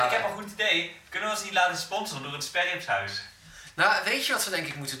kunnen we ons niet laten sponsoren door het Sperripshuis? Nou, weet je wat we denk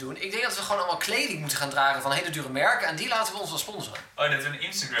ik moeten doen? Ik denk dat we gewoon allemaal kleding moeten gaan dragen van hele dure merken en die laten we ons wel sponsoren. Oh, dat we een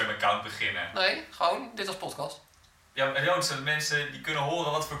Instagram-account beginnen. Nee, gewoon dit als podcast. Ja, maar Joost, dat mensen die kunnen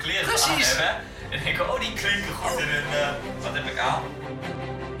horen wat voor kleren we aan Precies. hebben. En denken, die klinken goed in een... wat heb ik aan?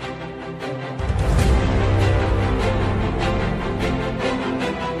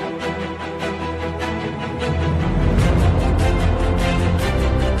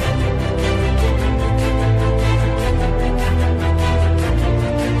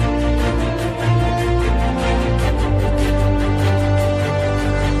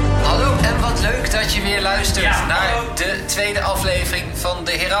 Dat je weer luistert naar de tweede aflevering van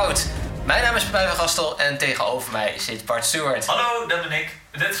De Heraut. Mijn naam is Pepijn van Gastel en tegenover mij zit Bart Stewart. Hallo, dat ben ik.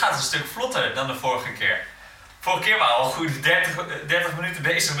 Dit gaat een stuk vlotter dan de vorige keer. Vorige keer waren we al goed 30 minuten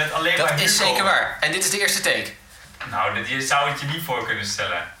bezig met alleen maar Dat is zeker waar. En dit is de eerste take. Nou, je zou het je niet voor kunnen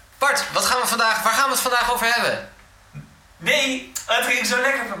stellen. Bart, waar gaan we het vandaag over hebben? Nee, het ging zo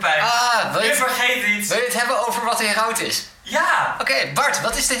lekker, Pepijn. Je vergeet iets. Wil je het hebben over wat De Heraut is? Ja. Oké, Bart,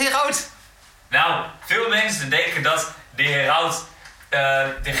 wat is De Heraut? Nou, veel mensen denken dat De Heraut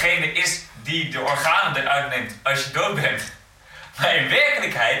degene is die de organen eruit neemt als je dood bent. Maar in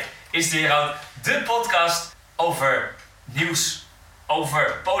werkelijkheid is De Heraut de podcast over nieuws,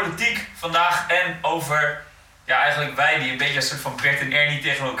 over politiek vandaag en over, eigenlijk wij die een beetje een soort van Bert en Ernie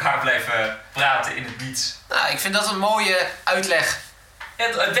tegen elkaar blijven praten in het niets. Nou, ik vind dat een mooie uitleg.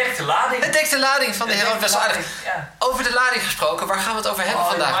 Het dekt de lading. Het dekt de lading van De Heraut best wel aardig. Ja. Over de lading gesproken, waar gaan we het over hebben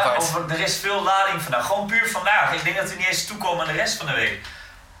vandaag, Bart? Er is veel lading vandaag. Gewoon puur vandaag. Ik denk dat we niet eens toekomen aan de rest van de week.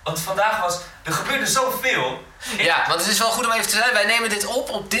 Want vandaag er gebeurde zoveel. Ja, want het is wel goed om even te zeggen. Wij nemen dit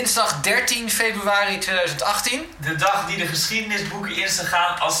op dinsdag 13 februari 2018. De dag die de geschiedenisboeken in zijn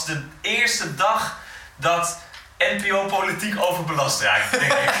gaan als de eerste dag dat NPO politiek overbelast raakt,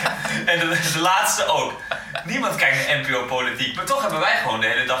 denk ik. En de laatste ook. Niemand kijkt naar NPO politiek, maar toch hebben wij gewoon de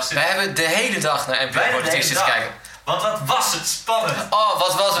hele dag zitten. Wij hebben de hele dag naar NPO politiek zitten kijken. Want wat was het spannend. Oh,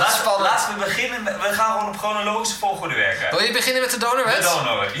 wat was het spannend. Laten we beginnen. We gaan gewoon op chronologische volgorde werken. Wil je beginnen met de donorwet? De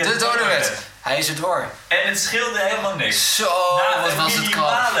donorwet. Ja, de donorwet. Hij is er door. En het scheelde helemaal niks. Zo, wat was het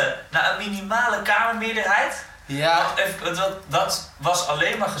knap. Na een minimale kamermeerderheid. Ja. Dat was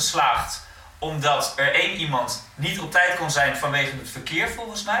alleen maar geslaagd omdat er één iemand niet op tijd kon zijn vanwege het verkeer,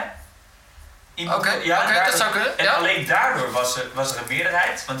 volgens mij. Oké, dat zou kunnen. En alleen daardoor was er een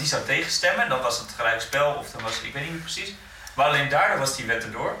meerderheid, want die zou tegenstemmen. Dan was het gelijkspel, of dan was ik weet niet meer precies. Maar alleen daardoor was die wet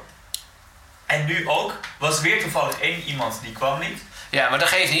erdoor. En nu ook, was weer toevallig één iemand die kwam niet. Ja, maar dat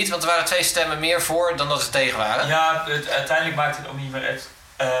geeft niet, want er waren 2 stemmen meer voor dan dat ze tegen waren. Ja, uiteindelijk maakt het ook niet meer uit.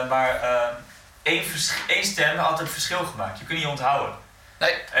 Maar één stem had het verschil gemaakt. Je kunt niet onthouden.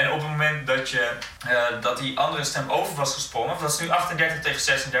 Nee. En op het moment dat die andere stem over was gesprongen, dat is nu 38 tegen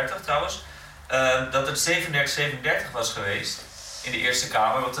 36 trouwens, dat het 37-37 was geweest in de Eerste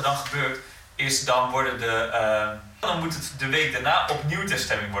Kamer. Wat er dan gebeurt is, dan moet het de week daarna opnieuw ter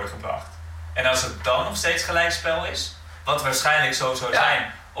stemming worden gebracht. En als het dan nog steeds gelijkspel is, wat waarschijnlijk zo zou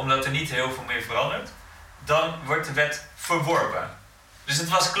zijn, omdat er niet heel veel meer verandert, dan wordt de wet verworpen. Dus het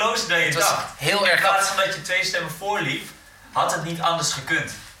was closer dan je dacht. Heel erg. In plaats van dat je 2 stemmen voorliep, had het niet anders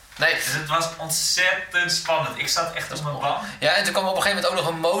gekund. Nee. Dus het was ontzettend spannend. Ik zat echt op mijn bank. Ja, en toen kwam op een gegeven moment ook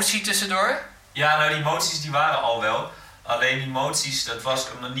nog een motie tussendoor. Ja, nou die moties die waren al wel. Alleen die moties, dat was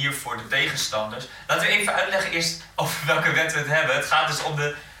een manier voor de tegenstanders. Laten we even uitleggen eerst over welke wet we het hebben. Het gaat dus om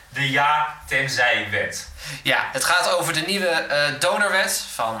de ja-tenzij-wet. Ja, het gaat over de nieuwe donorwet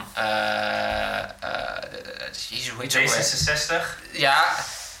van... D66. Ja.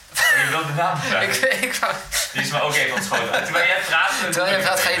 Je wilde de naam vragen. Die is me ook even ontschoten. Terwijl jij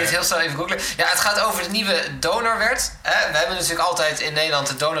praat, ga je dit heel snel even googlen. Ja, het gaat over de nieuwe donorwet. We hebben natuurlijk altijd in Nederland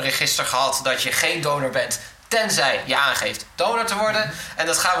het donorregister gehad dat je geen donor bent, tenzij je aangeeft donor te worden. En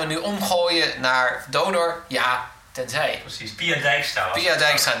dat gaan we nu omgooien naar donor, ja, tenzij. Precies, Pia Dijkstra. Pia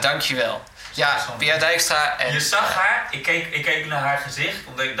Dijkstra, dankjewel. Ja, Pia Dijkstra. En je zag haar, ik keek naar haar gezicht,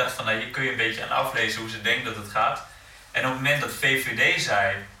 omdat ik dacht van, je kun je een beetje aan aflezen hoe ze denkt dat het gaat. En op het moment dat VVD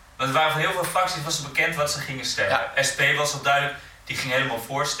zei, want er waren van heel veel fracties, was het bekend wat ze gingen stemmen. Ja. SP was al duidelijk, die ging helemaal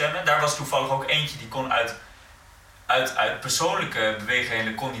voorstemmen. Daar was toevallig ook eentje die kon uit persoonlijke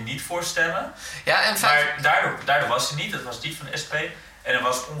bewegingen kon die niet voorstemmen. Ja, en maar daardoor was ze niet, dat was die van de SP. En er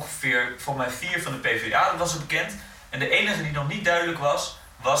was ongeveer, volgens mij 4 van de PvdA, dat was het bekend. En de enige die nog niet duidelijk was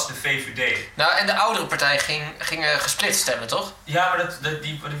de VVD. Nou, en de oudere partij gingen gesplit stemmen, toch? Ja, maar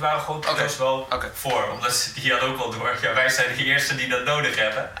die waren gewoon wel voor. Omdat die hadden ook wel door. Ja, wij zijn de eerste die dat nodig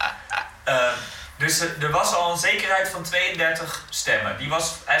hebben. Dus er was al een zekerheid van 32 stemmen. Die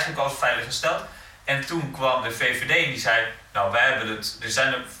was eigenlijk al veilig gesteld. En toen kwam de VVD en die zei, Nou, wij hebben het. Er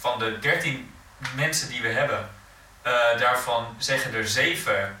zijn er van de 13 mensen die we hebben, daarvan zeggen er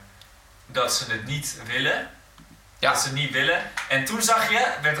 7 dat ze het niet willen. Ja. Dat ze het niet willen. En toen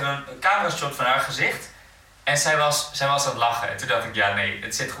werd er een camerashot van haar gezicht. En zij was aan het lachen. En toen dacht ik, ja nee,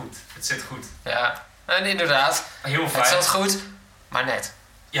 het zit goed. Het zit goed. Ja, en inderdaad. Heel fijn. Het zat goed, maar net.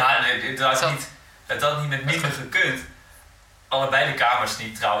 Ja, nee, het had niet met minder gekund. Allebei de kamers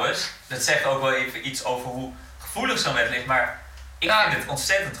niet trouwens. Dat zegt ook wel even iets over hoe gevoelig zo'n wet ligt. Maar ik vind het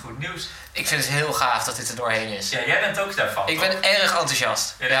ontzettend goed nieuws. Ik vind het heel gaaf dat dit er doorheen is. Ja, jij bent ook daarvan. Ik ben erg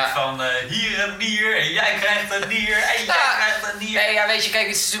enthousiast. Je denkt van hier een nier en jij krijgt een nier en jij krijgt een nier. Nee, ja, weet je, kijk,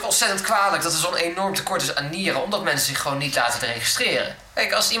 het is natuurlijk ontzettend kwalijk dat er zo'n enorm tekort is aan nieren, omdat mensen zich gewoon niet laten registreren.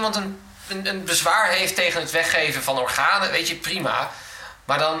 Kijk, als iemand een bezwaar heeft tegen het weggeven van organen, weet je, prima.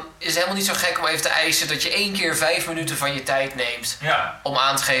 Maar dan is het helemaal niet zo gek om even te eisen dat je 1 keer 5 minuten van je tijd neemt om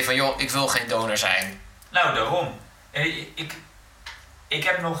aan te geven van, joh, ik wil geen donor zijn. Nou, daarom. Ik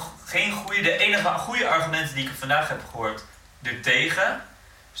heb nog geen goede... De enige goede argumenten die ik vandaag heb gehoord ertegen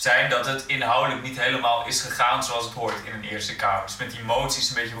zijn dat het inhoudelijk niet helemaal is gegaan zoals het hoort in een Eerste Kamer. Dus met die moties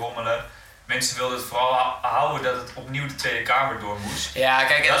een beetje rommelen. Mensen wilden het vooral houden dat het opnieuw de Tweede Kamer door moest. Ja,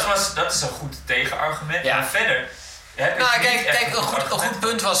 kijk... Dat is een goed tegenargument. Ja. Maar verder... Kijk, een goed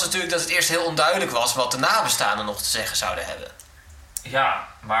punt was natuurlijk dat het eerst heel onduidelijk was wat de nabestaanden nog te zeggen zouden hebben. Ja,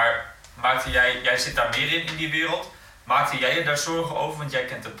 maar jij zit daar meer in die wereld. Maakte jij je daar zorgen over? Want jij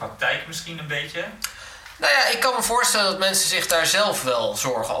kent de praktijk misschien een beetje. Nou ja, ik kan me voorstellen dat mensen zich daar zelf wel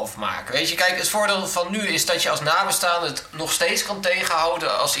zorgen over maken. Weet je, kijk, het voordeel van nu is dat je als nabestaande het nog steeds kan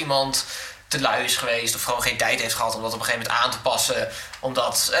tegenhouden als iemand te lui is geweest of gewoon geen tijd heeft gehad om dat op een gegeven moment aan te passen, om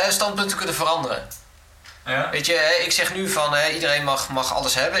dat standpunten kunnen veranderen. Ja. Weet je, ik zeg nu van iedereen mag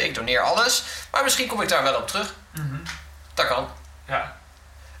alles hebben, ik doneer alles, maar misschien kom ik daar wel op terug. Mm-hmm. Dat kan. Ja.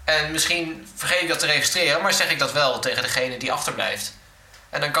 En misschien vergeet ik dat te registreren, maar zeg ik dat wel tegen degene die achterblijft.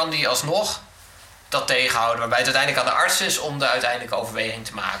 En dan kan die alsnog dat tegenhouden, waarbij het uiteindelijk aan de arts is om de uiteindelijke overweging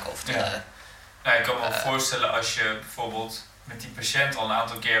te maken. Of Nou, ik kan me wel voorstellen als je bijvoorbeeld met die patiënt al een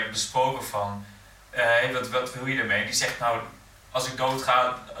aantal keer hebt besproken van wat wil je ermee? Die zegt nou, als ik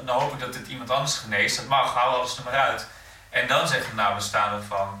doodga, dan hoop ik dat dit iemand anders geneest. Dat mag, hou alles er maar uit. En dan zegt de nabestaande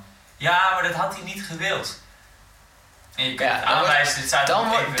van, ja, maar dat had hij niet gewild. En je kunt aanwijzen, dit staat dan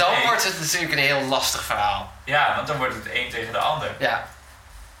wordt het natuurlijk een heel lastig verhaal. Ja, want dan wordt het een tegen de ander.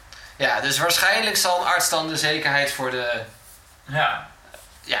 Ja, dus waarschijnlijk zal een arts dan de zekerheid voor de...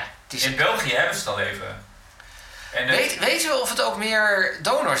 In België hebben ze het al even. En weten we of het ook meer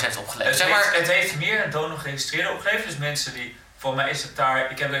donors heeft opgeleverd? Het heeft meer donor geregistreerden opgeleverd. Dus mensen die... Volgens mij is het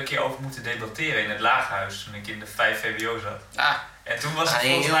daar... Ik heb er een keer over moeten debatteren in het laaghuis. Toen ik in de 5 VWO zat. En toen was het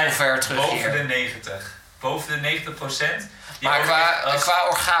volgens mij boven de 90. Boven de 90%. Maar qua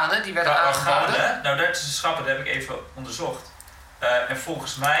organen, die werden aangeboden? Nou, dat is de schappen. Dat heb ik even onderzocht. En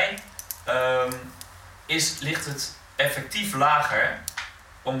volgens mij ligt het effectief lager.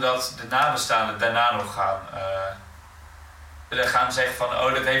 Omdat de nabestaanden daarna nog gaan zeggen van,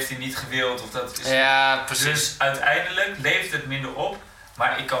 oh, dat heeft hij niet gewild. Of dat is precies. Dus uiteindelijk levert het minder op.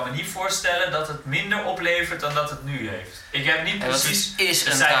 Maar ik kan me niet voorstellen dat het minder oplevert dan dat het nu heeft. Ik heb niet precies het is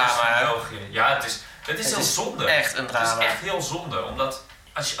de een cijfers drama, van België. Ja, het is heel zonde. Echt een drama. Het is echt heel zonde. Omdat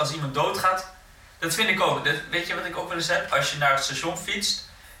als iemand doodgaat, dat vind ik ook. Weet je wat ik ook wel eens heb? Als je naar het station fietst,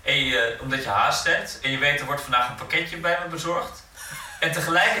 omdat je haast hebt, en je weet er wordt vandaag een pakketje bij me bezorgd. En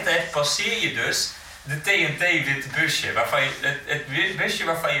tegelijkertijd passeer je dus de TNT-witte busje. Het busje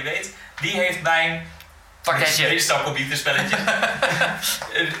waarvan je weet, die heeft mijn pakketje. Meestal computerspelletje.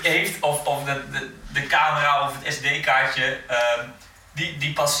 heeft, of de camera of het SD-kaartje.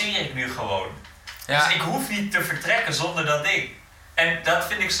 Die passeer ik nu gewoon. Ja. Dus ik hoef niet te vertrekken zonder dat ding. En dat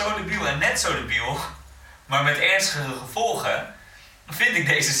vind ik zo debiel en net zo debiel. Maar met ernstige gevolgen. Vind ik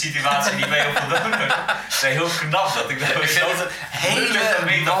deze situatie niet bij heel veel donor. Het is heel knap dat ik daar zo'n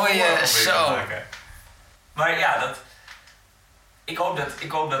hele mooie zo. Maar ja, ik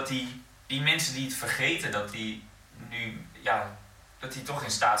hoop dat die mensen die het vergeten, dat die nu, dat die toch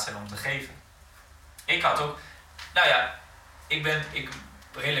in staat zijn om te geven. Ik had ook, ik ben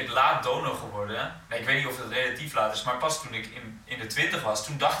redelijk laat donor geworden. Nee, ik weet niet of het relatief laat is, maar pas toen ik in de 20 was,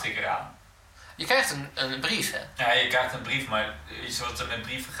 toen dacht ik eraan. Je krijgt een brief, hè? Ja, je krijgt een brief, maar zoals het met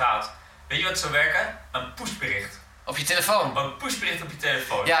brieven gaat. Weet je wat zou werken? Een pushbericht. Op je telefoon? Een pushbericht op je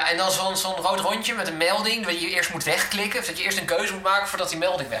telefoon. Ja, en dan zo'n rood rondje met een melding dat je eerst moet wegklikken. Of dat je eerst een keuze moet maken voordat die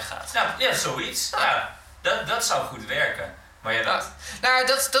melding weggaat. Ja, zoiets. Ja, dat zou goed werken. Maar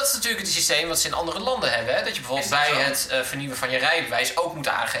dat is natuurlijk het systeem wat ze in andere landen hebben. Hè? Dat je bijvoorbeeld bij het vernieuwen van je rijbewijs ook moet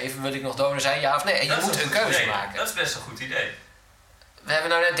aangeven, wil ik nog donor zijn, ja of nee. En je moet een keuze maken. Dat is best een goed idee. We hebben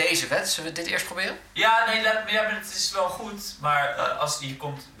nou net deze wet. Zullen we dit eerst proberen? Ja, nee, maar het is wel goed. Maar als hier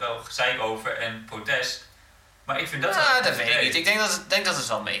komt wel gezeik over en protest. Maar ik vind dat wel dat weet ik niet. Ik denk dat het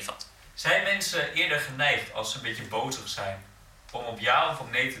wel meevalt. Zijn mensen eerder geneigd als ze een beetje bozig zijn om op ja of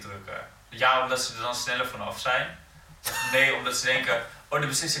op nee te drukken? Ja, omdat ze er dan sneller vanaf zijn. Of nee, omdat ze denken, de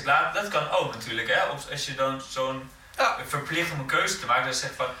beslissing laat. Dat kan ook natuurlijk, hè. Als je dan zo'n verplicht om een keuze te maken, dan zeg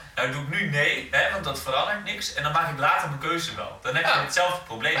je van, nou doe ik nu nee, hè, want dat verandert niks. En dan maak ik later mijn keuze wel. Dan heb je hetzelfde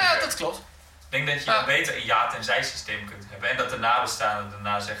probleem. Ja, weer. dat klopt. Ik denk dat je dan beter een ja-tenzij systeem kunt hebben. En dat de nabestaanden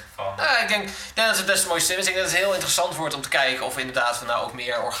daarna zeggen van... Ik denk dat het best een mooi systeem is. Ik denk dat het heel interessant wordt om te kijken of inderdaad we nou ook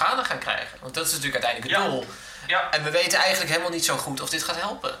meer organen gaan krijgen. Want dat is natuurlijk uiteindelijk het doel. Ja. En we weten eigenlijk helemaal niet zo goed of dit gaat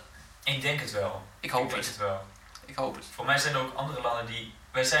helpen. Ik denk het wel. Ik hoop het wel. Ik hoop het. Voor mij zijn er ook andere landen die...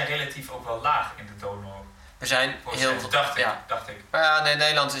 Wij zijn relatief ook wel laag in de donor. We zijn heel... Dacht ik. Maar ja, nee,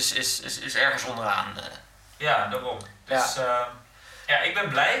 Nederland is ergens onderaan. Ja, daarom. Dus ik ben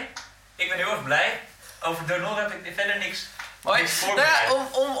blij. Ik ben heel erg blij. Over donor heb ik verder niks voorbereid.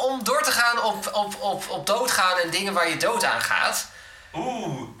 Om door te gaan op doodgaan en dingen waar je dood aan gaat.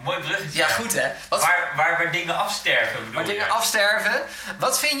 Mooi bruggetje. Ja, goed hè. Waar dingen afsterven bedoel Waar dingen afsterven.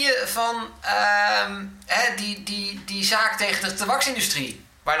 Wat vind je van die zaak tegen de tabaksindustrie?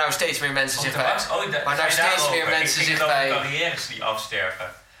 Waar nou steeds meer mensen zich bij... Waar nou steeds meer mensen zich bij... carrières die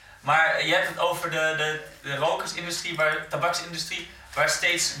afsterven. Maar je hebt het over de rokersindustrie, tabaksindustrie, waar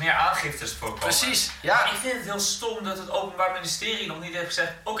steeds meer aangiftes voor komen. Precies, ja. Maar ik vind het heel stom dat het Openbaar Ministerie nog niet heeft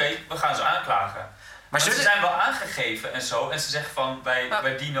gezegd, oké, we gaan ze aanklagen. Maar ze zijn wel aangegeven en zo. En ze zeggen van,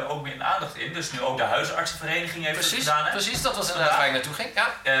 wij dienen ook meer aandacht in. Dus nu ook de huisartsenvereniging heeft het gedaan. Hè? Precies, dat was inderdaad waar ik naartoe ging.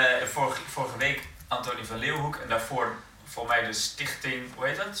 Ja. Vorige week Antonie van Leeuwenhoek. En daarvoor voor mij de stichting, hoe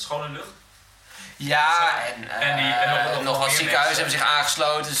heet dat? Schone Lucht. Ja, en nog wat ziekenhuizen mensen hebben zich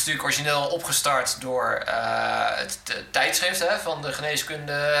aangesloten. Het is natuurlijk origineel opgestart door het tijdschrift van de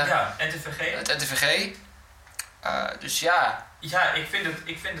geneeskunde. Ja, NTVG. Het NTVG. Dus ja. Ja, ik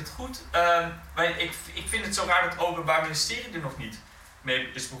vind het goed. Ik vind het zo raar dat het Openbaar Ministerie er nog niet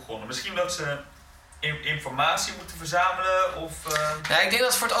mee is begonnen. Misschien dat ze informatie moeten verzamelen of... ik denk dat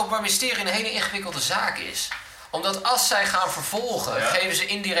het voor het Openbaar Ministerie een hele ingewikkelde zaak is. Omdat als zij gaan vervolgen, geven ze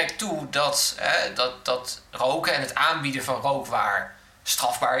indirect toe dat roken en het aanbieden van rookwaar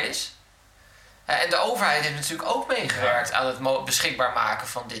strafbaar is. En de overheid heeft natuurlijk ook meegewerkt aan het beschikbaar maken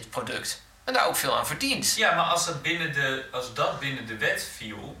van dit product. En daar ook veel aan verdiend. Ja, maar als dat binnen de wet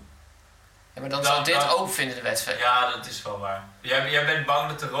viel... Ja, maar dan zou dit ook binnen de wet vallen. Ja, dat is wel waar. Jij bent bang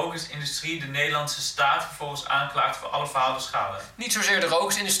dat de rokersindustrie de Nederlandse staat vervolgens aanklaagt voor alle verhaalde schade? Niet zozeer de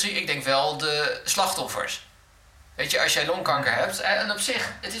rokersindustrie, ik denk wel de slachtoffers. Weet je, als jij longkanker hebt, en op zich,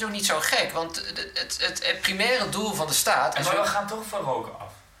 het is ook niet zo gek, want het primaire doel van de staat... Maar we gaan toch van roken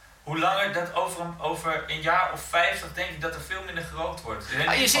af. Hoe langer dat over een jaar of 50 denk ik dat er veel minder gerookt wordt.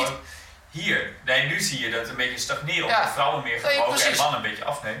 Je ziet... Hier, nu zie je dat het een beetje stagneren, omdat vrouwen meer gaan roken en mannen een beetje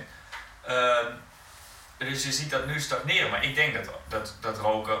afneemt. Dus je ziet dat nu stagneren, maar ik denk dat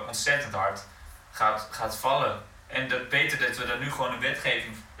roken ontzettend hard gaat vallen. En dat beter dat we er nu gewoon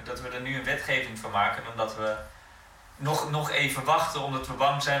een wetgeving van maken dan dat we nog even wachten omdat we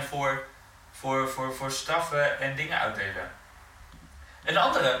bang zijn voor straffen en dingen uitdelen. En de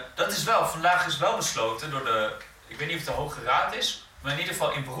andere, vandaag is wel besloten door ik weet niet of het de Hoge Raad is, maar in ieder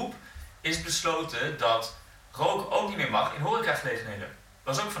geval in beroep is besloten dat roken ook niet meer mag in horecagelegenheden.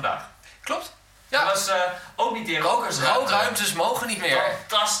 Dat was ook vandaag. Klopt. Ja. Dat was ook niet in rokersruimte. Rookruimtes mogen niet meer.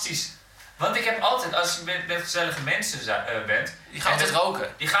 Fantastisch. Want ik heb altijd, als je met gezellige mensen bent... Die gaan altijd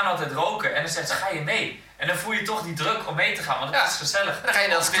roken. Die gaan altijd roken en dan zeggen ze, ga je mee? En dan voel je toch die druk om mee te gaan, want het is gezellig. Dan ga je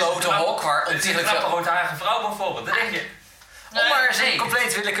naar het klote hok waar... Het is een knappe roodharige vrouw bijvoorbeeld. Dan denk je... Om maar eens een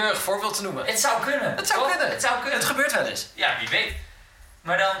compleet willekeurig voorbeeld te noemen. Het zou kunnen. Het zou kunnen. Het gebeurt wel eens. Ja, wie weet.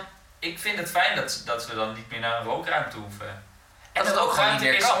 Maar dan, ik vind het fijn dat we dan niet meer naar een rookruimte hoeven. En dat ook gewoon niet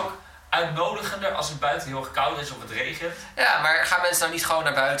meer kan. Ook uitnodigender als het buiten heel erg koud is of het regent. Ja, maar gaan mensen nou niet gewoon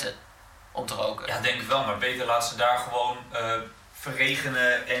naar buiten om te roken? Ja, denk ik wel. Maar beter laat ze daar gewoon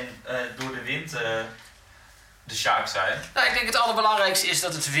verregenen en door de wind de sjaak zijn. Nou, ik denk het allerbelangrijkste is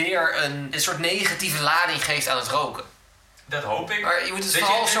dat het weer een soort negatieve lading geeft aan het roken. Dat hoop ik. Maar je moet het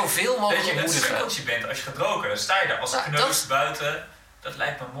vooral zoveel mogelijk moedigen. Dat je een moedigen. sukkeltje bent als je gaat roken. Dan sta je daar als kneus buiten. Dat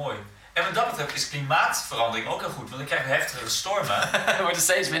lijkt me mooi. En wat dat betreft is klimaatverandering ook heel goed. Want dan krijg je heftigere stormen. Dan wordt het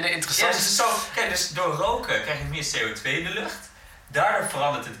steeds minder interessant. Ja, dus door roken krijg je meer CO2 in de lucht. Daardoor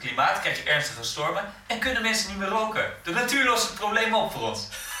verandert het klimaat, krijg je ernstige stormen. En kunnen mensen niet meer roken. De natuur lost het probleem op voor ons.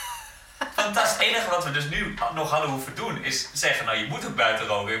 Fantastisch. Het enige wat we dus nu nog hadden hoeven doen is zeggen... Nou, je moet ook buiten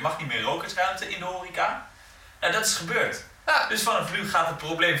roken. Je mag niet meer rokersruimte in de horeca. Nou, dat is gebeurd. Ja. Dus vanaf nu gaat het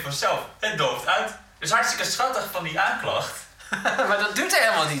probleem vanzelf. Het dooft uit. Dus hartstikke schattig van die aanklacht. Maar dat doet er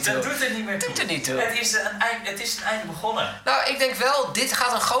helemaal niet toe. Dat doet er niet meer toe. Doet er niet toe. Het is een einde begonnen. Nou, ik denk wel, dit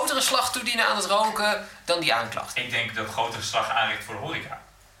gaat een grotere slag toedienen aan het roken dan die aanklacht. Ik denk dat het grotere slag aanricht voor de horeca.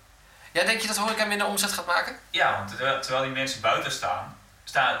 Ja, denk je dat de horeca minder omzet gaat maken? Ja, want terwijl die mensen buiten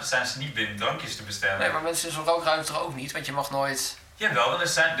staan ze niet binnen drankjes te bestellen. Nee, maar mensen in zo'n rookruimte toch ook niet? Want je mag nooit... Jawel, want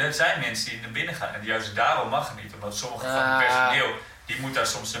er zijn mensen die naar binnen gaan. En juist daarom mag het niet. Omdat sommige van het personeel, die moet daar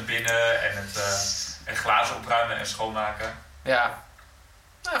soms naar binnen en glazen opruimen en schoonmaken. Ja.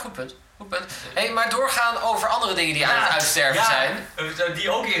 Nou, goed punt. Hey, maar doorgaan over andere dingen die aan het uitsterven zijn. Die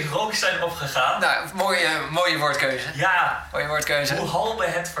ook in rook zijn opgegaan. Nou, mooie woordkeuze. Ja. Mooie woordkeuze. Hoe Halbe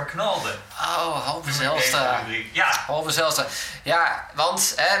het verknalde. Oh, Halbe Zijlstra. Ja. Halbe Zijlstra. Ja,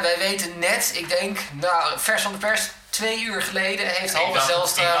 want wij weten net, ik denk, nou, vers van de pers, 2 uur geleden heeft Halbe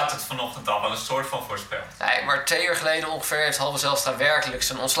Zijlstra... Ik had het vanochtend al wel een soort van voorspeld. Nee, maar 2 uur geleden ongeveer heeft Halbe Zijlstra werkelijk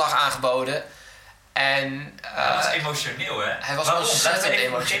zijn ontslag aangeboden. En... Hij was emotioneel, hè? Hij was ontzettend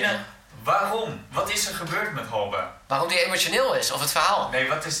emotioneel. Waarom? Wat is er gebeurd met Halbe? Waarom die emotioneel is, of het verhaal? Nee,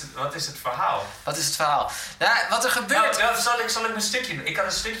 wat is het verhaal? Wat is het verhaal? Nou, wat er gebeurt... Nou, zal ik een stukje doen? Ik had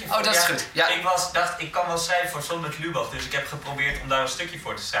een stukje voor... Oh, dat is goed. Ja. Ik kan wel schrijven voor Zonder Lubach, dus ik heb geprobeerd om daar een stukje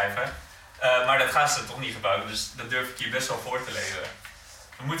voor te schrijven. Maar dat gaan ze toch niet gebruiken, dus dat durf ik hier best wel voor te lezen.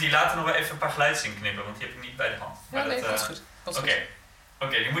 We moeten hier later nog wel even een paar geluidjes in knippen, want die heb ik niet bij de hand. Ja, nee, dat is goed.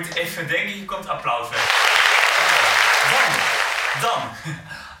 Oké, je moet even denken, hier komt applaus weg. Dan.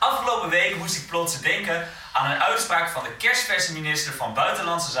 Afgelopen week moest ik plots denken aan een uitspraak van de kerstverse minister van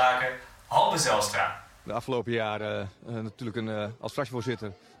Buitenlandse Zaken, Halbe Zijlstra. De afgelopen jaren natuurlijk als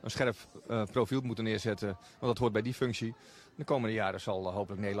fractievoorzitter een scherp profiel moeten neerzetten. Want dat hoort bij die functie. De komende jaren zal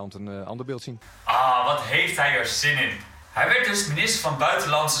hopelijk Nederland een ander beeld zien. Ah, wat heeft hij er zin in. Hij werd dus minister van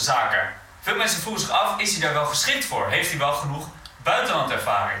Buitenlandse Zaken. Veel mensen vroegen zich af, is hij daar wel geschikt voor? Heeft hij wel genoeg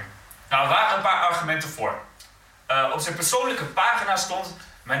buitenlandervaring? Nou, er waren een paar argumenten voor. Op zijn persoonlijke pagina stond: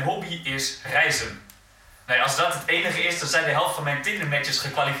 mijn hobby is reizen. Nee, als dat het enige is, dan zijn de helft van mijn Tinder-matches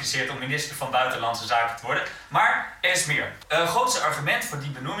gekwalificeerd om minister van Buitenlandse Zaken te worden. Maar er is meer. Het grootste argument voor die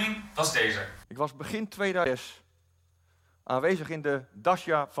benoeming was deze. Ik was begin 2006 aanwezig in de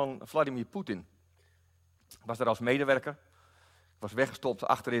Dasja van Vladimir Poetin. Ik was daar als medewerker. Ik was weggestopt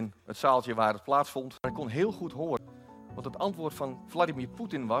achterin het zaaltje waar het plaatsvond. Ik kon heel goed horen wat het antwoord van Vladimir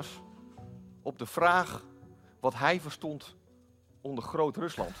Poetin was op de vraag wat hij verstond onder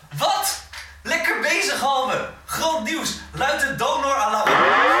Groot-Rusland. Wat? Lekker bezig, Halbe! Groot nieuws! Luidt de donor-alarm!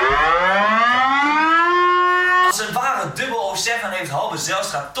 Als een ware 007 heeft Halbe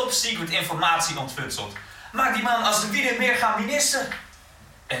Zijlstra top-secret informatie ontfutseld. Maak die man als de wie meer gaan minister.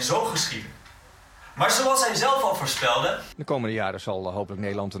 En zo geschieden. Maar zoals hij zelf al voorspelde... De komende jaren zal hopelijk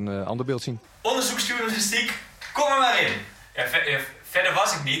Nederland een ander beeld zien. Onderzoeksjournalistiek, kom er maar in. Ja, verder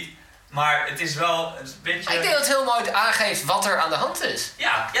was ik niet. Maar het is wel een beetje... Ik denk dat het heel mooi aangeeft wat er aan de hand is.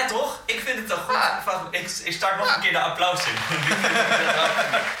 Ja toch? Ik vind het toch goed. Ja. Ik start nog een keer de applaus in.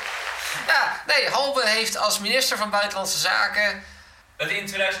 Ja, nee, Halbe heeft als minister van Buitenlandse Zaken... Dat hij in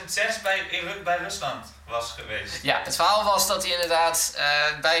 2006 bij Rusland was geweest. Ja, het verhaal was dat hij inderdaad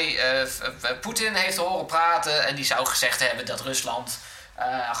bij Poetin heeft horen praten... en die zou gezegd hebben dat Rusland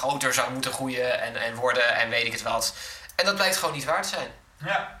groter zou moeten groeien en worden en weet ik het wat. En dat blijkt gewoon niet waar te zijn.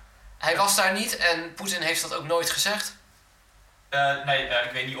 Ja. Hij was daar niet en Poetin heeft dat ook nooit gezegd.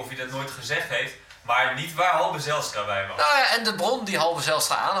 Ik weet niet of hij dat nooit gezegd heeft, maar niet waar Halbe Zijlstra bij was. Nou ja, en de bron die Halbe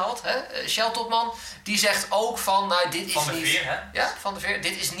Zijlstra aanhaalt, Shell-topman, die zegt ook van, nou dit is van de niet... Veer, hè? Ja, Van de Veer.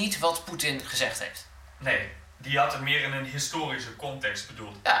 Dit is niet wat Poetin gezegd heeft. Nee, die had het meer in een historische context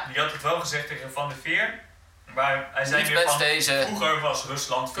bedoeld. Ja. Die had het wel gezegd tegen Van de Veer, maar hij zei niet meer van, deze... vroeger was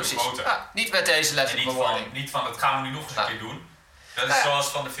Rusland veel groter. Ja, niet met deze letterlijke bewoording. Niet van, dat gaan we nu nog eens een keer doen. Dat is zoals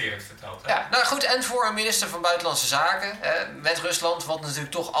Van der Veer het vertelt. Hè? Ja, nou goed, en voor een minister van Buitenlandse Zaken met Rusland, wat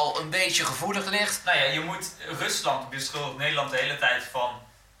natuurlijk toch al een beetje gevoelig ligt. Nou ja, Rusland beschuldigt Nederland de hele tijd van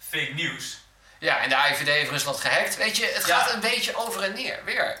fake news. Ja, en de AIVD heeft Rusland gehackt. Weet je, het gaat een beetje over en neer,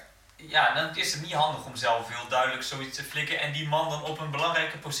 weer. Ja, dan is het niet handig om zelf heel duidelijk zoiets te flikken en die man dan op een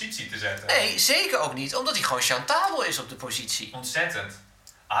belangrijke positie te zetten. Nee, zeker ook niet, omdat hij gewoon chantabel is op de positie. Ontzettend.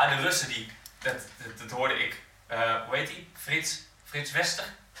 Ah, de Russen dat hoorde ik. Hoe heet die? Frits Wester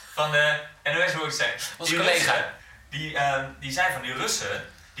van de NOS hoorde ik zeggen. Onze collega. Russen, die zei van die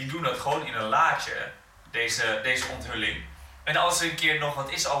Russen, die doen dat gewoon in een laadje, deze onthulling. En als er een keer nog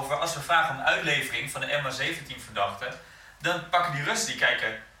wat is over, als we vragen om uitlevering van de MH17 verdachten, dan pakken die Russen, die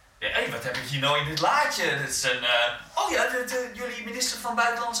kijken, wat heb ik hier nou in dit laadje? Dat is een, jullie minister van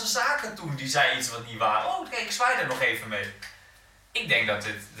Buitenlandse Zaken toen, die zei iets wat niet waar. Oh, kijk, ik zwaai er nog even mee. Ik denk dat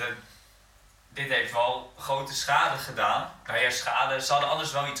dit heeft wel grote schade gedaan. Nou ja, schade. Ze hadden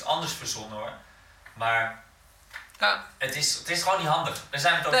anders wel iets anders verzonnen hoor. Maar Ja. Het is gewoon niet handig. Daar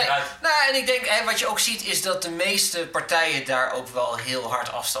zijn we het over uit. Nou, en ik denk, wat je ook ziet, is dat de meeste partijen daar ook wel heel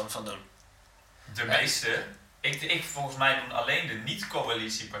hard afstand van doen. De meeste? Ik volgens mij doen alleen de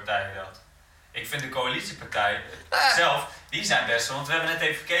niet-coalitiepartijen dat. Ik vind de coalitiepartijen zelf, die zijn best wel. Want we hebben net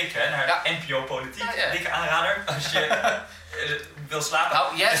even gekeken naar NPO Politiek. Ja. Dikke aanrader als je wil slapen.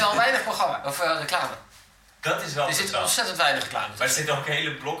 Nou, jij hebt wel weinig programma, of reclame. Dat is wel Er zit ontzettend weinig reclame Maar er zitten ook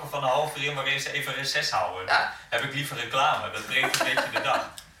hele blokken van een half uur in waarin ze even reces houden. Ja. Heb ik liever reclame, dat breekt een beetje de dag.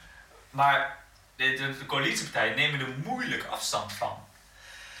 Maar de coalitiepartijen nemen er moeilijk afstand van.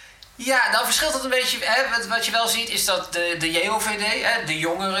 Ja, nou verschilt het een beetje. Wat je wel ziet is dat de JOVD, de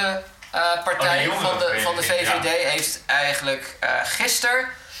jongere partij van de VVD, heeft eigenlijk gisteren,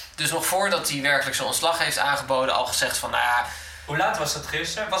 dus nog voordat hij werkelijk zijn ontslag heeft aangeboden, al gezegd van nou ja. Hoe laat was dat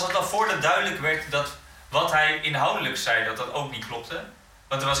gisteren? Was het al voordat duidelijk werd dat wat hij inhoudelijk zei, dat ook niet klopte?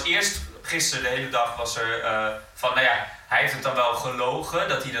 Want er was eerst, gisteren de hele dag was er van, nou ja, hij heeft het dan wel gelogen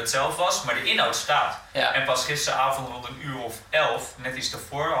dat hij dat zelf was, maar de inhoud staat. Ja. En pas gisteravond rond 11:00, net iets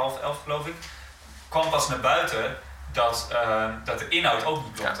ervoor, 10:30 geloof ik, kwam pas naar buiten dat de inhoud ook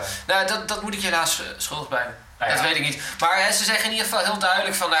niet klopte. Ja. Nou, dat moet ik je helaas schuldig blijven. Nou ja. Dat weet ik niet. Maar ze zeggen in ieder geval heel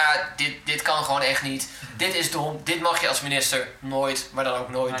duidelijk van, nou ja, dit kan gewoon echt niet. Dit is dom, dit mag je als minister nooit, maar dan ook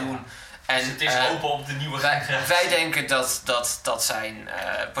nooit doen. En, dus het is open op de nieuwe wij denken dat zijn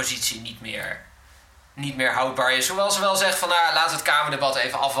positie niet meer houdbaar is. Hoewel ze wel zegt van, nou, laten we het Kamerdebat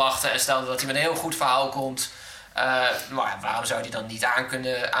even afwachten en stel dat hij met een heel goed verhaal komt. Maar waarom zou hij dan niet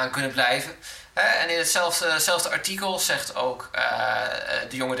aan kunnen blijven? En in hetzelfde artikel zegt ook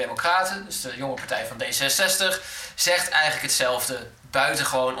de Jonge Democraten, dus de jonge partij van D66, zegt eigenlijk hetzelfde.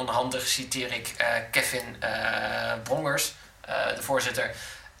 Buitengewoon onhandig, citeer ik Kevin Brongers, de voorzitter.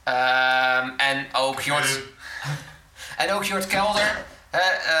 En ook Jort Kelder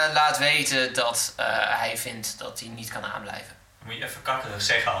laat weten dat hij vindt dat hij niet kan aanblijven. Moet je even kakkerig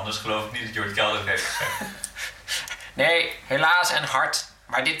zeggen, anders geloof ik niet dat Jort Kelder het heeft gezegd. Nee, helaas en hard.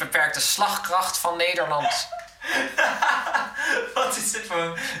 Maar dit beperkt de slagkracht van Nederland. Wat is dit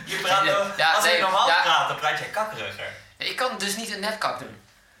voor... Je praat als je normaal praat, dan praat jij kakkeriger. Ik kan dus niet een netkak doen.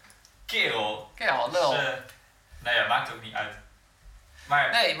 Kerel. Lul. Dus, nou ja, maakt ook niet uit.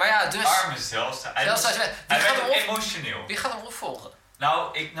 Maar, nee, maar ja, dus... Arme Zijlstra. Hij werd emotioneel. Wie gaat hem opvolgen?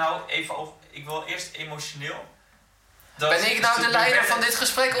 Ik wil eerst emotioneel. Ben ik nou de leider van dit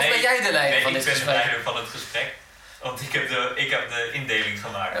gesprek of ben jij de leider van dit gesprek? Ik ben de leider van het gesprek. Want ik heb de indeling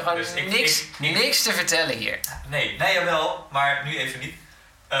gemaakt. Dus niks te vertellen hier. Nee, jawel, maar nu even niet.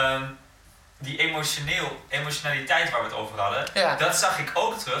 Die emotionaliteit waar we het over hadden, dat zag ik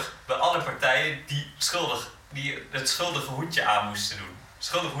ook terug bij alle partijen die het schuldige hoedje aan moesten doen. Het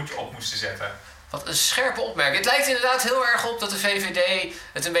schuldige hoedje op moesten zetten. Wat een scherpe opmerking. Het lijkt inderdaad heel erg op dat de VVD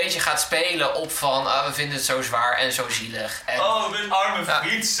het een beetje gaat spelen op van we vinden het zo zwaar en zo zielig. En, mijn arme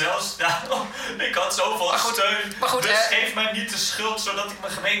vriend zelfs. Ik had zoveel steun. Maar goed, dus geef mij niet de schuld zodat ik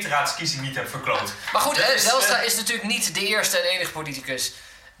mijn gemeenteraadsverkiezing niet heb verkloot. Maar goed, Zijlstra is natuurlijk niet de eerste en enige politicus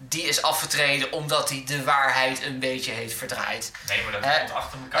die is afgetreden omdat hij de waarheid een beetje heeft verdraaid. Nee, maar dat komt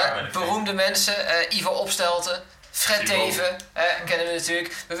achter elkaar bij de beroemde mensen, Ivo Opstelten, Fred Teven, kennen we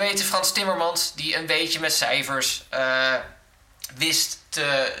natuurlijk. We weten Frans Timmermans, die een beetje met cijfers wist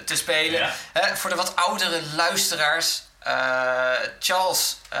te spelen. Ja. Voor de wat oudere luisteraars,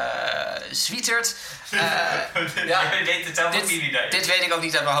 Charles Zwietert. Dit weet ik ook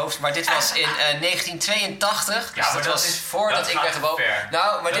niet uit mijn hoofd, maar dit was in 1982. Dus dat was voordat ik ben geboren.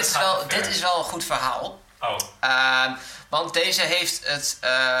 Nou, maar dit is wel een goed verhaal. Want deze heeft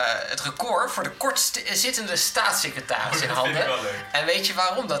het record voor de kortst zittende staatssecretaris in handen. En weet je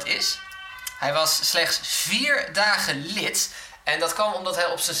waarom dat is? Hij was slechts 4 dagen lid. En dat kwam omdat hij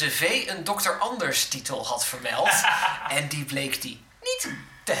op zijn cv een Dr. Anders titel had vermeld. En die bleek die niet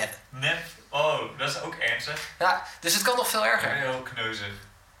te hebben. Nee. Oh, dat is ook ernstig. Ja, dus het kan nog veel erger. Heel kneuzig.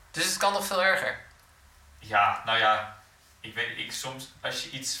 Dus het kan nog veel erger. Ja, nou ja. Ik soms, als je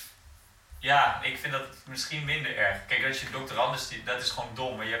iets... Ja, ik vind dat misschien minder erg. Kijk, als je Dr. Anders, dat is gewoon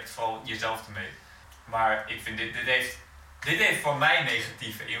dom, maar je hebt vooral jezelf ermee. Maar ik vind dit heeft voor mij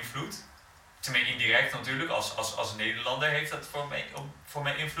negatieve invloed. Tenminste, indirect natuurlijk, als Nederlander heeft dat voor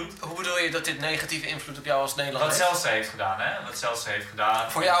mij invloed. Hoe bedoel je dat dit negatieve invloed op jou als Nederlander heeft? Wat Zijlstra heeft gedaan, hè? Wat Zijlstra heeft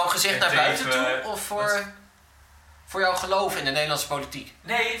gedaan. Voor jouw gezicht naar buiten toe? Of voor jouw geloof in de Nederlandse politiek?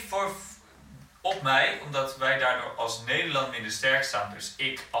 Nee, op mij, omdat wij daardoor als Nederland minder sterk staan. Dus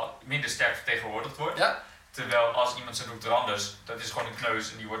ik minder sterk vertegenwoordigd word. Ja. Terwijl als iemand zijn Dr. Anders, dat is gewoon een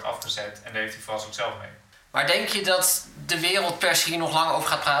kneus en die wordt afgezet. En daar heeft hij vooral ook zelf mee. Maar denk je dat de wereldpers hier nog lang over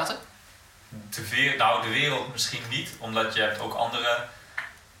gaat praten? De wereld misschien niet, omdat je hebt ook andere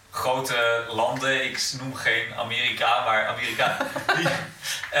grote landen, ik noem geen Amerika, maar Amerika...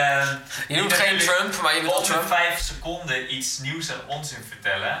 Je noemt geen Trump, maar je bedoelt Trump. 5 seconden iets nieuws en onzin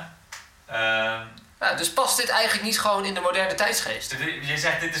vertellen. Dus past dit eigenlijk niet gewoon in de moderne tijdsgeest? Je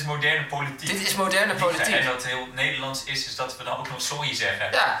zegt, dit is moderne politiek. Dit is moderne politiek. En dat heel Nederlands is dat we dan ook nog sorry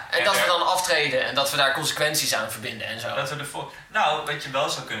zeggen. Ja, en dat we dan aftreden en dat we daar consequenties aan verbinden en zo. Dat we Nou, wat je wel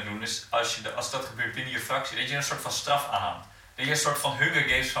zou kunnen doen is, als dat gebeurt binnen je fractie, dat je een soort van straf aanhangt. Dat je een soort van Hunger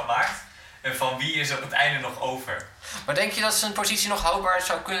Games van maakt. En van wie is op het einde nog over. Maar denk je dat zijn positie nog houdbaar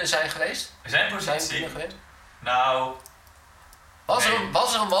zou kunnen zijn geweest? Zijn positie? Nou...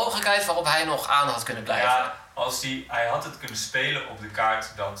 Was er een mogelijkheid waarop hij nog aan had kunnen blijven? Ja, hij had het kunnen spelen op de kaart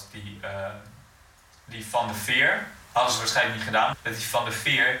dat die Van der Veer, hadden ze waarschijnlijk niet gedaan, dat die Van der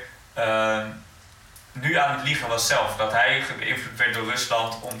Veer nu aan het liegen was zelf. Dat hij beïnvloed werd door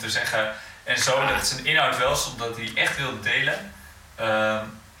Rusland om te zeggen en zo, dat zijn inhoud wel stond, dat hij echt wilde delen.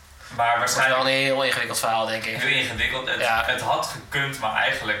 Maar waarschijnlijk... Dat is wel een heel ingewikkeld verhaal, denk ik. Heel ingewikkeld. Het had gekund, maar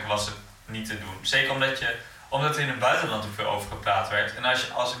eigenlijk was het niet te doen. Zeker omdat er in het buitenland ook veel over gepraat werd. En als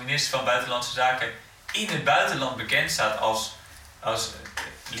je als minister van Buitenlandse Zaken in het buitenland bekend staat als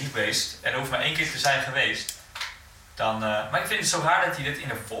liefbeest, en er hoeft maar 1 keer te zijn geweest, dan... maar ik vind het zo raar dat hij dit in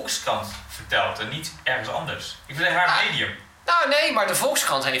de Volkskrant vertelt en niet ergens anders. Ik vind het een raar medium. Nou nee, maar de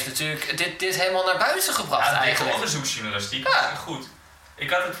Volkskrant heeft natuurlijk dit helemaal naar buiten gebracht eigenlijk. Onderzoeksjournalistiek, dat is goed. Ik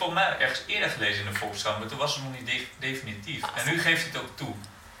had het volgens mij ergens eerder gelezen in de Volkskrant, maar toen was het nog niet definitief. En nu geeft hij het ook toe.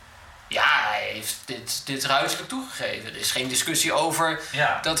 Ja, hij heeft dit ruidelijk toegegeven. Er is geen discussie over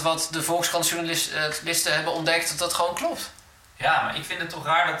dat wat de Volkskrant-journalisten hebben ontdekt, dat gewoon klopt. Ja, maar ik vind het toch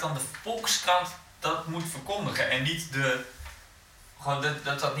raar dat dan de Volkskrant dat moet verkondigen en niet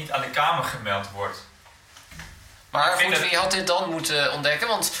dat niet aan de Kamer gemeld wordt. Maar goed, wie had dit dan moeten ontdekken?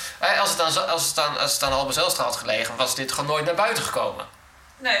 Want als het aan Halbe Zijlstra had gelegen, was dit gewoon nooit naar buiten gekomen.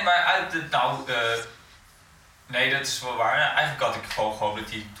 Nee, maar nee, dat is wel waar. Eigenlijk had ik gewoon gehoopt dat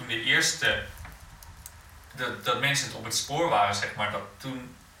hij toen de eerste... Dat mensen het op het spoor waren, zeg maar.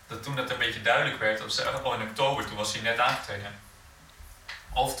 Dat toen dat een beetje duidelijk werd. In oktober, toen was hij net aangetreden.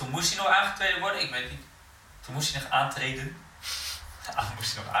 Of toen moest hij nog aangetreden worden, ik weet niet. Toen moest hij nog aantreden.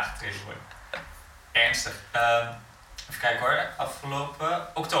 Moest hij nog aangetreden worden. Ernstig. Even kijken hoor. Afgelopen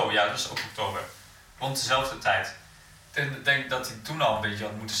oktober, ja, dat is ook oktober. Rond dezelfde tijd. Ik denk dat hij toen al een beetje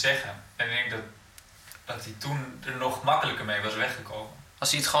had moeten zeggen. En ik denk dat hij toen er nog makkelijker mee was weggekomen.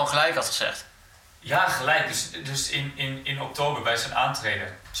 Als hij het gewoon gelijk had gezegd? Ja, gelijk. Dus in oktober bij zijn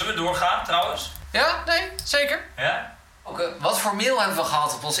aantreden. Zullen we doorgaan trouwens? Ja, nee, zeker. Ja? Oké, wat voor mail hebben we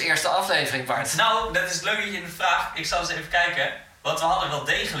gehad op onze eerste aflevering, Bart? Nou, dat is leuk dat je het vraagt. Ik zal eens even kijken. Want we hadden wel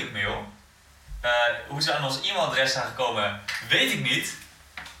degelijk mail. Hoe ze aan ons e-mailadres zijn gekomen, weet ik niet.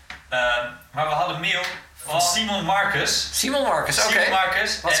 Maar we hadden mail van Simon Marcus. Simon Marcus, oké. Simon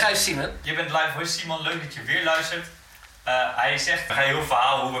Marcus. Wat schrijft Simon? Je bent live voor Simon, leuk dat je weer luistert. Hij zegt, we gaan heel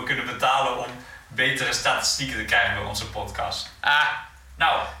verhaal hoe we kunnen betalen om betere statistieken te krijgen bij onze podcast.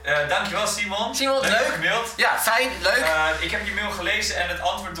 Nou, dankjewel Simon. Simon, leuk. Gemaild. Ja, fijn, leuk. Ik heb je mail gelezen en het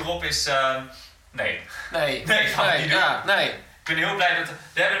antwoord erop is nee. Nee. Nee, gaan we niet doen. Ja, nee. Ik ben heel blij dat...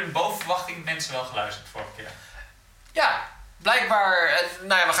 We hebben boven verwachting mensen wel geluisterd vorige keer. Ja, blijkbaar.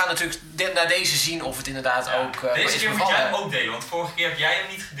 Nou ja, we gaan natuurlijk naar deze zien of het inderdaad ook deze keer is moet jij hem ook delen, want vorige keer heb jij hem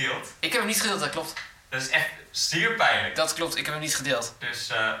niet gedeeld. Ik heb hem niet gedeeld, dat klopt. Dat is echt zeer pijnlijk. Dat klopt, ik heb hem niet gedeeld. Dus,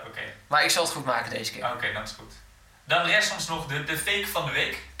 oké. Maar ik zal het goed maken deze keer. Oké, dat is goed. Dan rest ons nog de fake van de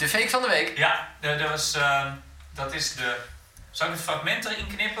week. De fake van de week? Ja, dat is de... Zal ik het fragment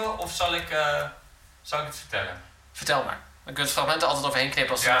erin knippen of zal ik het vertellen? Vertel maar. Dan kun je het fragment er altijd overheen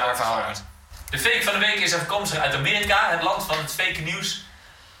knippen als het een verhaal wordt. De fake van de week is afkomstig uit Amerika, het land van het fake nieuws.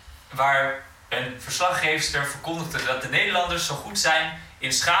 Waar een verslaggeefster verkondigde dat de Nederlanders zo goed zijn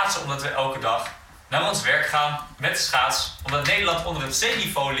in schaatsen, omdat we elke dag naar ons werk gaan met de schaats. Omdat Nederland onder het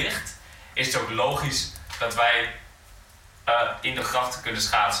zeeniveau ligt, is het ook logisch dat wij in de grachten kunnen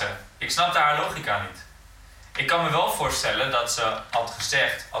schaatsen. Ik snap daar haar logica niet. Ik kan me wel voorstellen dat ze had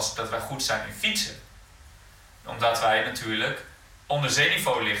gezegd dat wij goed zijn in fietsen. Omdat wij natuurlijk onder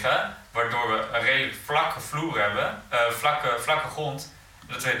zeeniveau liggen, waardoor we een redelijk vlakke vloer hebben, vlakke grond.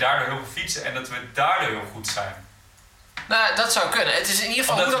 Dat we daardoor heel veel fietsen en dat we daardoor heel goed zijn. Nou, dat zou kunnen. Het is in ieder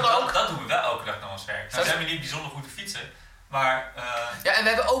geval hoe dan ook. Dat doen we wel elke dag naar ons werk. Nou zijn we niet bijzonder goed te fietsen, maar... Ja, en we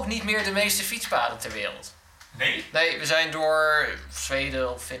hebben ook niet meer de meeste fietspaden ter wereld. Nee? Nee, we zijn door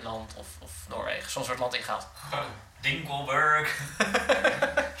Zweden of Finland of Noorwegen. Zo'n soort land ingehaald. Dinkelberg.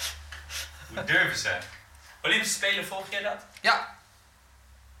 Hoe durven ze? Olympische Spelen, volg jij dat? Ja.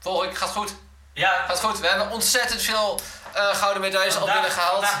 Volg ik. Gaat goed. Ja. Gaat goed. We hebben ontzettend veel gouden medailles al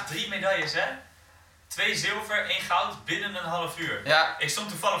binnengehaald. Vandaag 3 medailles, hè? 2 zilver, 1 goud binnen een half uur. Ja. Ik stond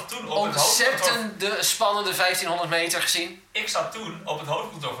toevallig toen op het hoofdkantoor. Ontzettend spannende 1500 meter gezien. Ik zat toen op het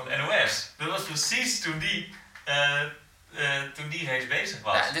hoofdkantoor van NOS. Dat was precies toen die race bezig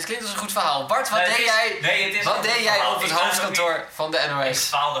was. Ja, dit klinkt als een goed verhaal. Bart, wat deed jij verhaal. op het hoofdkantoor van de Ik NOS?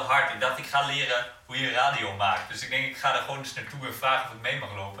 faalde hard. Ik dacht, ik ga leren hoe je radio maakt. Dus ik denk, ik ga er gewoon eens naartoe en vragen of ik mee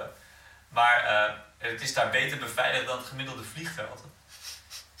mag lopen. Maar het is daar beter beveiligd dan het gemiddelde vliegveld.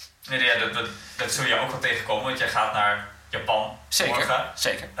 Nee, ja, dat zul je ook wel tegenkomen, want jij gaat naar Japan morgen.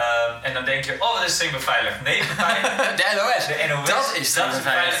 Zeker. En dan denk je, oh, dat is streng beveiligd. Nee, beveiligd. De NOS. De NOS. Dat is streng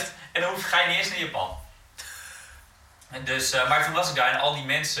beveiligd. En dan ga je niet eens naar Japan. En dus, maar toen was ik daar en al die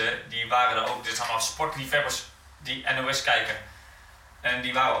mensen, die waren er ook, dus allemaal sportliefhebbers die NOS kijken. En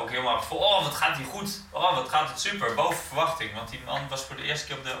die waren ook helemaal vol, oh, wat gaat die goed. Oh, wat gaat het super, boven verwachting. Want die man was voor de eerste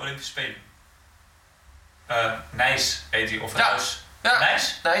keer op de Olympische Spelen. Nijs heet hij, of Huis. Ja,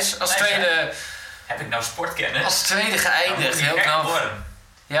 Nijs? Als tweede... Heb ik nou sportkennis? Als tweede geëindigd, heel knap.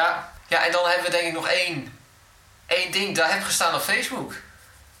 Ja, en dan hebben we denk ik nog één ding, daar heb ik gestaan op Facebook.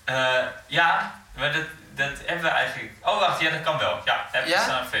 Ja, maar dat hebben we eigenlijk... Oh, wacht, ja, dat kan wel. Ja, heb ik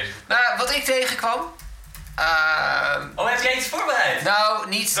gestaan op Facebook. Nou, wat ik tegenkwam... heb jij iets voorbereid? Nou,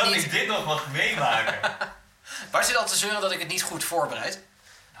 niet... Dat ik dit nog mag meemaken. Bart zit al te zeuren dat ik het niet goed voorbereid.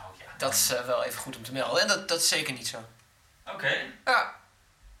 Nou ja. Dat is wel even goed om te melden. En dat is zeker niet zo. Oké. Ja,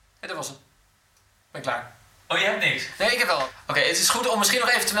 dat was het. Ben klaar. Oh, je hebt niks? Nee, ik heb wel. Oké, het is goed om misschien nog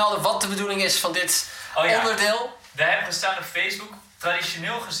even te melden wat de bedoeling is van dit onderdeel. Daar hebben we gestaan op Facebook.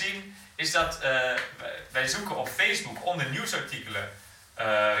 Traditioneel gezien is dat wij zoeken op Facebook onder nieuwsartikelen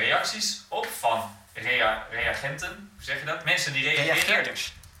reacties op van reagenten. Hoe zeg je dat? Mensen die reageren.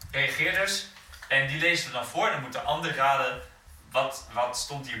 Reageerders. En die lezen we dan voor en dan moet de ander raden wat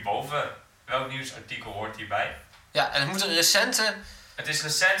stond hierboven. Welk nieuwsartikel hoort hierbij? Ja, en het moet een recente... Het is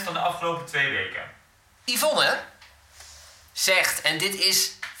recent van de afgelopen 2 weken. Yvonne zegt, en dit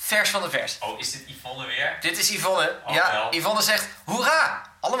is vers van de vers. Oh, is dit Yvonne weer? Dit is Yvonne. Oh, ja, wel. Yvonne zegt, hoera!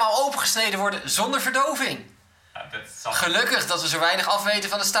 Allemaal opengesneden worden zonder verdoving. Ja, Gelukkig dat we zo weinig afweten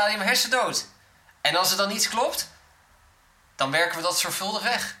van het stadium hersendood. En als er dan iets klopt, dan werken we dat zorgvuldig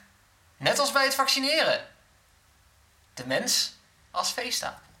weg. Net als bij het vaccineren. De mens als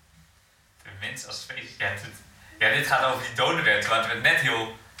veestapel. De mens als feest. Ja, dit gaat over die donorwet, waar we het net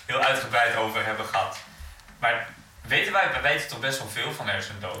heel uitgebreid over hebben gehad. Maar wij weten toch best wel veel van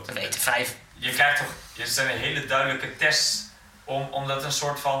hersendood? We weten 5. Je krijgt toch, er zijn hele duidelijke tests om dat een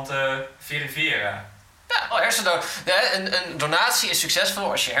soort van te verifiëren. Ja, hersendood. Ja, een donatie is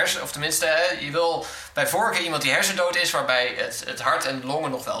succesvol als je of tenminste, je wil bij voorkeur iemand die hersendood is, waarbij het hart en de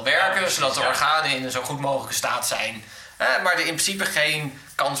longen nog wel werken, zodat de organen in een zo goed mogelijke staat zijn. Maar er in principe geen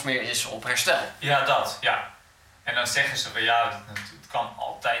kans meer is op herstel. Ja, dat, ja. En dan zeggen ze, het kan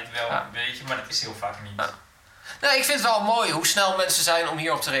altijd wel een beetje, maar dat is heel vaak niet. Ja. Nou, ik vind het wel mooi hoe snel mensen zijn om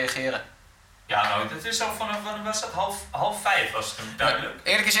hierop te reageren. Ja, nou, dat is zo van was dat 4:30 was het duidelijk.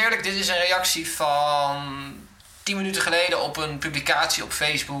 Eerlijk is eerlijk, dit is een reactie van 10 minuten geleden op een publicatie op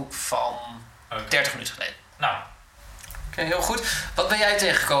Facebook van 30 minuten geleden. Nou. Oké, heel goed. Wat ben jij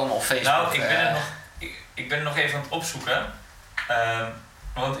tegengekomen op Facebook? Nou, ik ben er nog even aan het opzoeken.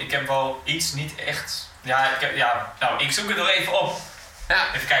 Want ik heb wel iets niet echt... ik zoek het nog even op.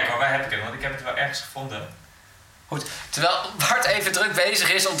 Ja. Even kijken, waar heb ik het? Want ik heb het wel ergens gevonden. Goed, terwijl Bart even druk bezig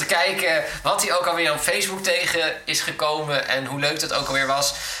is om te kijken wat hij ook alweer op Facebook tegen is gekomen en hoe leuk dat ook alweer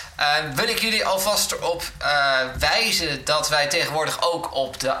was, wil ik jullie alvast erop wijzen dat wij tegenwoordig ook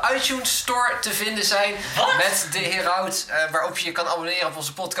op de iTunes Store te vinden zijn. Wat? Met de Heraut, waarop je je kan abonneren op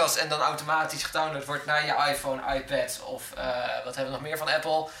onze podcast en dan automatisch gedownload wordt naar je iPhone, iPad of wat hebben we nog meer van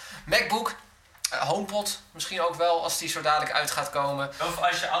Apple, MacBook. HomePod misschien ook wel, als die zo dadelijk uit gaat komen. Of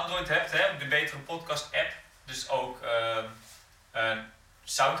als je Android hebt, de betere podcast app. Dus ook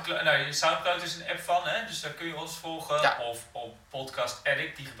Soundcloud. Nou, Soundcloud is een app van, dus daar kun je ons volgen. Ja. Of op Podcast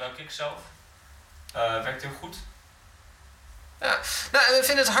Addict, die gebruik ik zelf. Werkt heel goed. Ja. Nou, we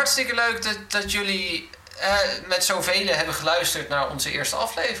vinden het hartstikke leuk dat jullie met zoveel hebben geluisterd naar onze eerste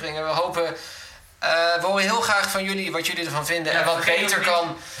aflevering. En we hopen... we horen heel graag van jullie wat jullie ervan vinden en wat beter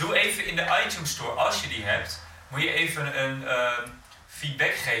kan. Doe even in de iTunes Store, als je die hebt, moet je even een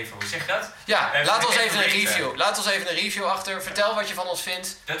feedback geven. Hoe zeg je dat? Ja, laat ons even een review. Laat ons even een review achter. Vertel wat je van ons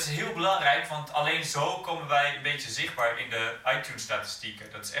vindt. Dat is heel belangrijk, want alleen zo komen wij een beetje zichtbaar in de iTunes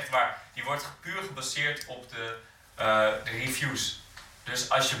statistieken. Dat is echt waar. Die wordt puur gebaseerd op de reviews. Dus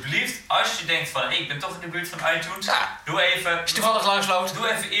alsjeblieft, als je denkt van ik ben toch in de buurt van iTunes, doe even... Als je toevallig langsloopt.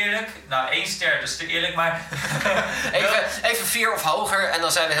 Doe even eerlijk. Nou, 1 ster, dat is te eerlijk, maar... even 4 of hoger en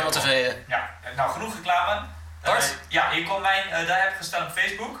dan zijn we helemaal tevreden. Ja, nou genoeg reclame. Bart? Hier komt mijn, daar heb ik gestaan op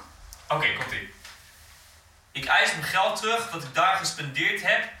Facebook. Oké, komt-ie. Ik eis mijn geld terug wat ik daar gespendeerd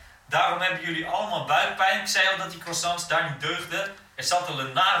heb. Daarom hebben jullie allemaal buikpijn. Ik zei al dat die croissants daar niet deugden. Er zat al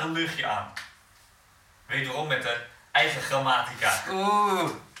een nare luchtje aan. Wederom met de eigen grammatica.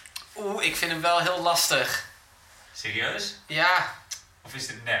 Oeh, ik vind hem wel heel lastig. Serieus? Ja. Of is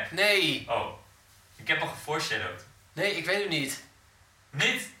dit nep? Nee. Oh, ik heb al geforeshadowed. Nee, ik weet het niet.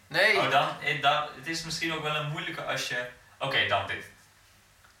 Niet? Nee. Oh, dan, het is misschien ook wel een moeilijke als je... Oké, dan dit.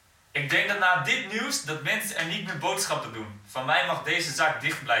 Ik denk dat na dit nieuws dat mensen er niet meer boodschappen doen. Van mij mag deze zaak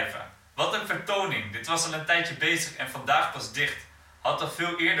dicht blijven. Wat een vertoning. Dit was al een tijdje bezig en vandaag pas dicht. Had al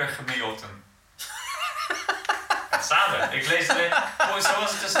veel eerder gemaild. Het staat er. Ik lees het gewoon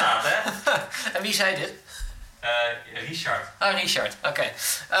zoals het er staat, hè? En wie zei dit? Richard. Ah, Richard. Oké.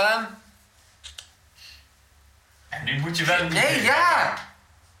 En nu moet je wel... Nee, ja!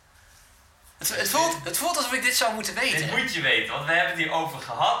 Het voelt alsof ik dit zou moeten weten. Dit moet je weten, want we hebben het hierover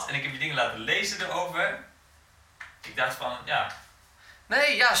gehad en ik heb je dingen laten lezen erover. Ik dacht van, ja...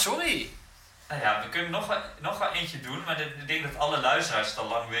 Nee, ja, sorry. Nou ja, we kunnen nog wel eentje doen, maar ik denk dat alle luisteraars het al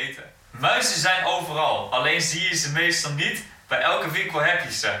lang weten. Muizen zijn overal, alleen zie je ze meestal niet. Bij elke winkel heb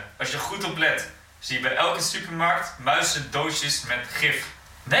je ze. Als je goed oplet, zie je bij elke supermarkt muizendoosjes met gif.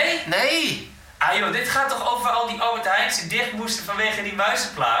 Nee? Nee. Ah joh, dit gaat toch over al die Albert Heijns die dicht moesten vanwege die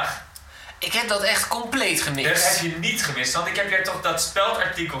muizenplaag? Ik heb dat echt compleet gemist. Dat heb je niet gemist, want ik heb jij toch dat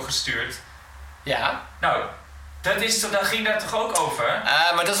speldartikel gestuurd. Ja. Nou, dat ging daar toch ook over?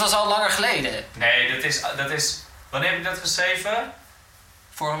 Maar dat was al langer geleden. Nee, dat is... Wanneer heb ik dat geschreven?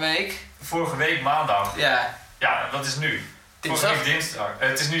 Vorige week. Vorige week maandag. Ja. Ja, wat is nu? Dinsdag. Vorige week dinsdag.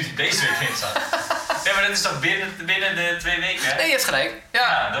 Het is nu deze week dinsdag. Nee, maar dat is toch binnen de 2 weken, hè? Nee, je hebt gelijk.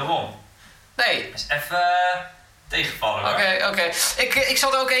 Ja. Daarom. Nee. Dus even tegenvallen, hoor. Oké. Ik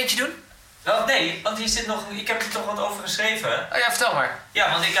zal er ook eentje doen. Wel, nee, want hier zit nog... Ik heb er toch wat over geschreven. Oh ja, vertel maar.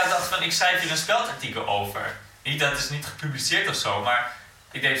 Ja, want ik had dacht van, ik schrijf hier een speldartikel over. Niet, dat is niet gepubliceerd of zo, maar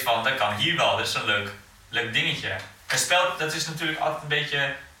ik denk van, dat kan hier wel. Dat is een leuk dingetje. Een spel, dat is natuurlijk altijd een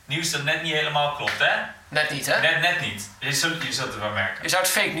beetje nieuws dat net niet helemaal klopt, hè? Net niet, hè? Net niet. Je zult het wel merken. Je zou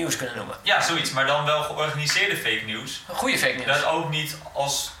het fake nieuws kunnen noemen. Ja, zoiets, maar dan wel georganiseerde fake news. Een goede fake nieuws. Dat ook niet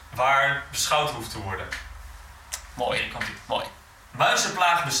als waar beschouwd hoeft te worden. Mooi. Mooi.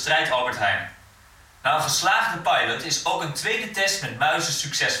 Muizenplaag bestrijdt Albert Heijn. Na een geslaagde pilot is ook een tweede test met muizen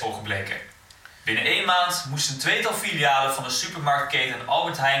succesvol gebleken. Binnen 1 maand moesten een 2-tal filialen van de supermarktketen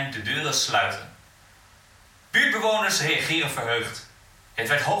Albert Heijn de deuren sluiten. Buurtbewoners reageren verheugd. Het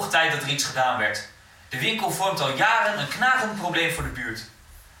werd hoog tijd dat er iets gedaan werd. De winkel vormt al jaren een knagend probleem voor de buurt.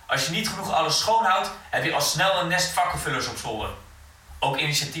 Als je niet genoeg alles schoonhoudt, heb je al snel een nest vakkenvullers op zolder. Ook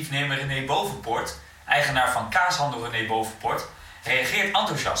initiatiefnemer René Bovenpoort, eigenaar van kaashandel René Bovenpoort, reageert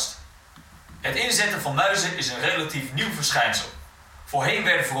enthousiast. Het inzetten van muizen is een relatief nieuw verschijnsel. Voorheen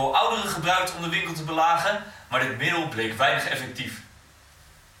werden vooral ouderen gebruikt om de winkel te belagen, maar dit middel bleek weinig effectief.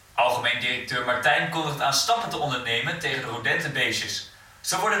 Algemeen directeur Martijn kondigt aan stappen te ondernemen tegen de rodentenbeestjes.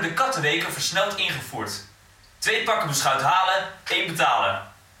 Zo worden de kattenweken versneld ingevoerd. 2 pakken beschuit halen, 1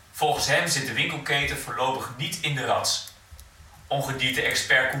 betalen. Volgens hem zit de winkelketen voorlopig niet in de rats.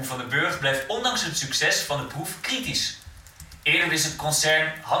 Ongedierte-expert Koen van den Burg blijft ondanks het succes van de proef kritisch. Eerder wist het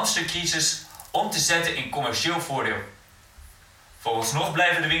concern hamstercrisis om te zetten in commercieel voordeel. Vooralsnog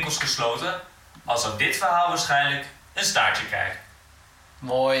blijven de winkels gesloten, al zal dit verhaal waarschijnlijk een staartje krijgen.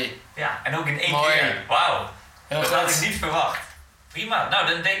 Mooi. Ja, en ook in 1 Mooi. keer. Wauw. Heel Dat goed. had ik niet verwacht. Prima. Nou,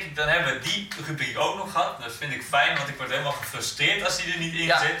 dan denk ik, dan hebben we die rubriek ook nog gehad. Dat vind ik fijn, want ik word helemaal gefrustreerd als die er niet in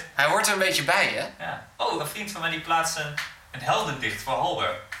Ja, zit. hij hoort er een beetje bij, hè? Ja. Oh, een vriend van mij die plaatst een heldendicht voor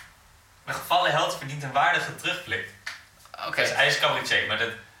Halber. Een gevallen held verdient een waardige terugblik. Oké. Dus hij is cabaretier, maar dat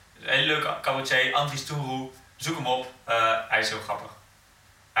is een hele leuke cabaretier, Andries Toeroe. Zoek hem op, hij is heel grappig.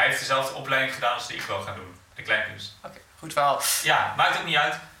 Hij heeft dezelfde opleiding gedaan als die ik wil gaan doen, de kleinkunst. Oké, goed verhaal. Ja, maakt ook niet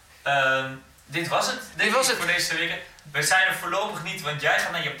uit. Dit was het, denk ik, voor deze weken. We zijn er voorlopig niet, want jij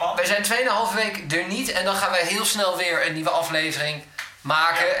gaat naar Japan. Wij zijn 2,5 week er niet en dan gaan wij heel snel weer een nieuwe aflevering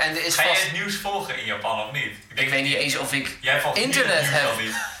maken. Ja. En er is Ga vast... je het nieuws volgen in Japan of niet? Ik weet niet eens of ik Jij volgt internet het nieuws heb. al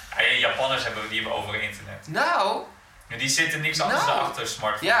niet. Ja, Japanners die hebben over internet. Nou, Ja, die zitten niks anders dan achter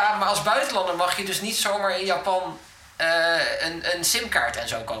smartphone. ja, maar als buitenlander mag je dus niet zomaar in Japan een simkaart en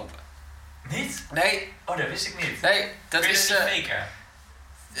zo kopen. Niet? Nee, Oh, dat wist ik niet. nee, dat Kun je is niet faken?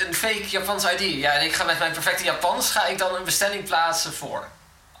 een fake Japans ID. Ja, en ik ga met mijn perfecte Japans ga ik dan een bestelling plaatsen voor.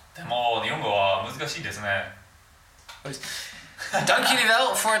 Helemaal jongen, moet ik wel zien dit. Goed. Dank jullie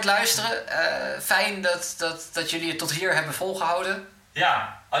wel voor het luisteren. Fijn dat jullie het tot hier hebben volgehouden.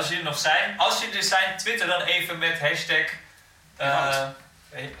 Ja, als jullie er nog zijn. Als jullie er zijn, twitter dan even met hashtag...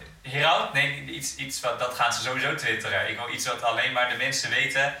 Heraut? Nee, iets wat, dat gaan ze sowieso twitteren. Ik wil iets wat alleen maar de mensen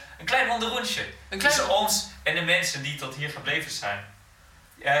weten. Een klein wandelrondje. Tussen ons en de mensen die tot hier gebleven zijn.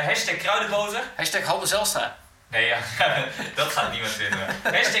 Hashtag kruidenboter. Hashtag Halbe Zijlstra. Nee, ja, dat gaat niemand twitteren.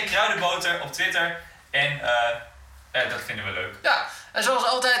 Hashtag kruidenboter op Twitter. En dat vinden we leuk. Ja, en zoals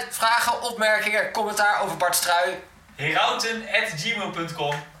altijd, vragen, opmerkingen, commentaar over Bart Struij.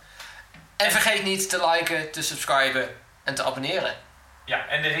 Herauten@gmail.com. En vergeet niet te liken, te subscriben en te abonneren. Ja,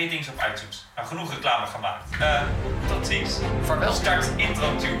 en de ratings op iTunes. Nou, genoeg reclame gemaakt. Tot ziens. Vaarwel. Start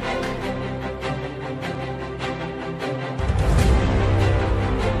intro tune.